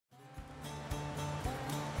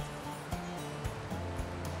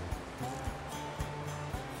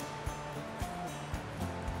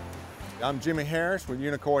I'm Jimmy Harris with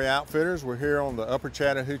Unicoi Outfitters. We're here on the Upper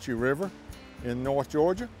Chattahoochee River in North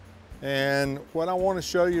Georgia. And what I want to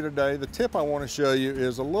show you today, the tip I want to show you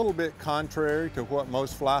is a little bit contrary to what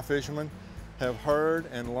most fly fishermen have heard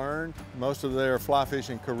and learned most of their fly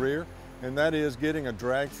fishing career, and that is getting a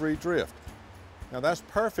drag-free drift. Now that's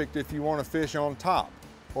perfect if you want to fish on top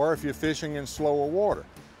or if you're fishing in slower water.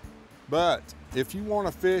 But if you want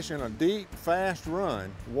to fish in a deep, fast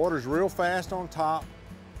run, water's real fast on top,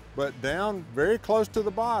 but down very close to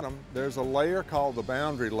the bottom, there's a layer called the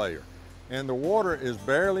boundary layer, and the water is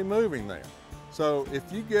barely moving there. So if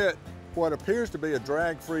you get what appears to be a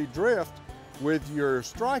drag-free drift, with your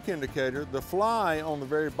strike indicator, the fly on the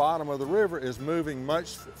very bottom of the river is moving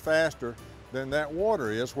much faster than that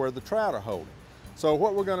water is where the trout are holding. So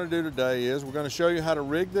what we're going to do today is we're going to show you how to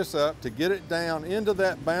rig this up to get it down into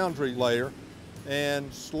that boundary layer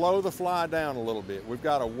and slow the fly down a little bit. We've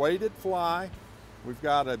got a weighted fly, we've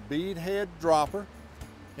got a bead head dropper,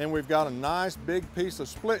 and we've got a nice big piece of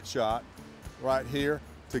split shot right here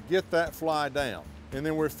to get that fly down. And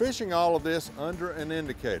then we're fishing all of this under an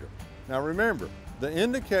indicator. Now remember, the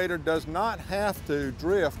indicator does not have to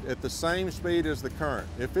drift at the same speed as the current.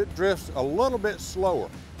 If it drifts a little bit slower,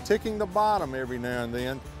 ticking the bottom every now and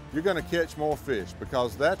then, you're going to catch more fish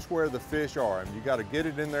because that's where the fish are, and you got to get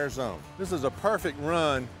it in their zone. This is a perfect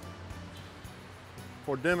run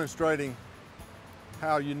for demonstrating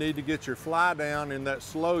how you need to get your fly down in that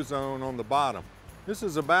slow zone on the bottom. This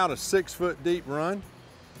is about a 6-foot deep run.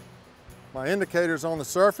 My indicator's on the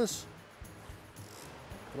surface.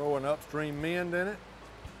 Throw an upstream mend in it.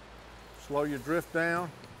 Slow your drift down.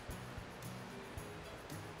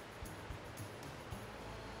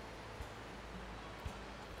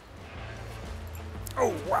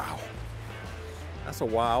 Oh, wow. That's a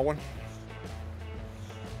wild one.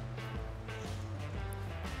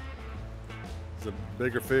 There's a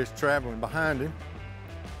bigger fish traveling behind him,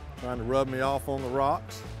 trying to rub me off on the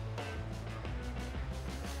rocks.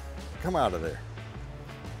 Come out of there.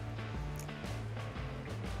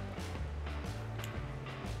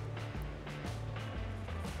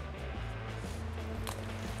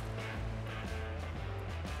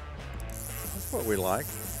 That's what we like.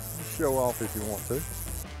 Show off if you want to.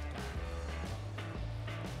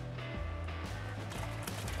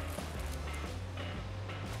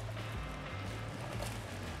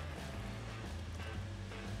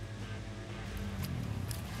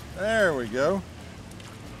 There we go.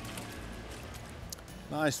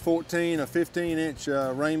 Nice 14 or 15-inch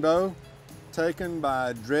rainbow taken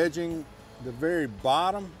by dredging the very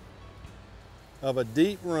bottom of a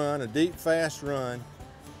deep run, a deep fast run,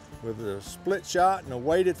 with a split shot and a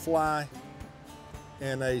weighted fly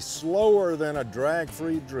and a slower than a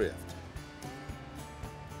drag-free drift.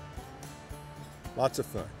 Lots of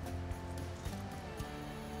fun.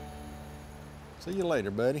 See you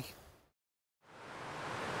later, buddy.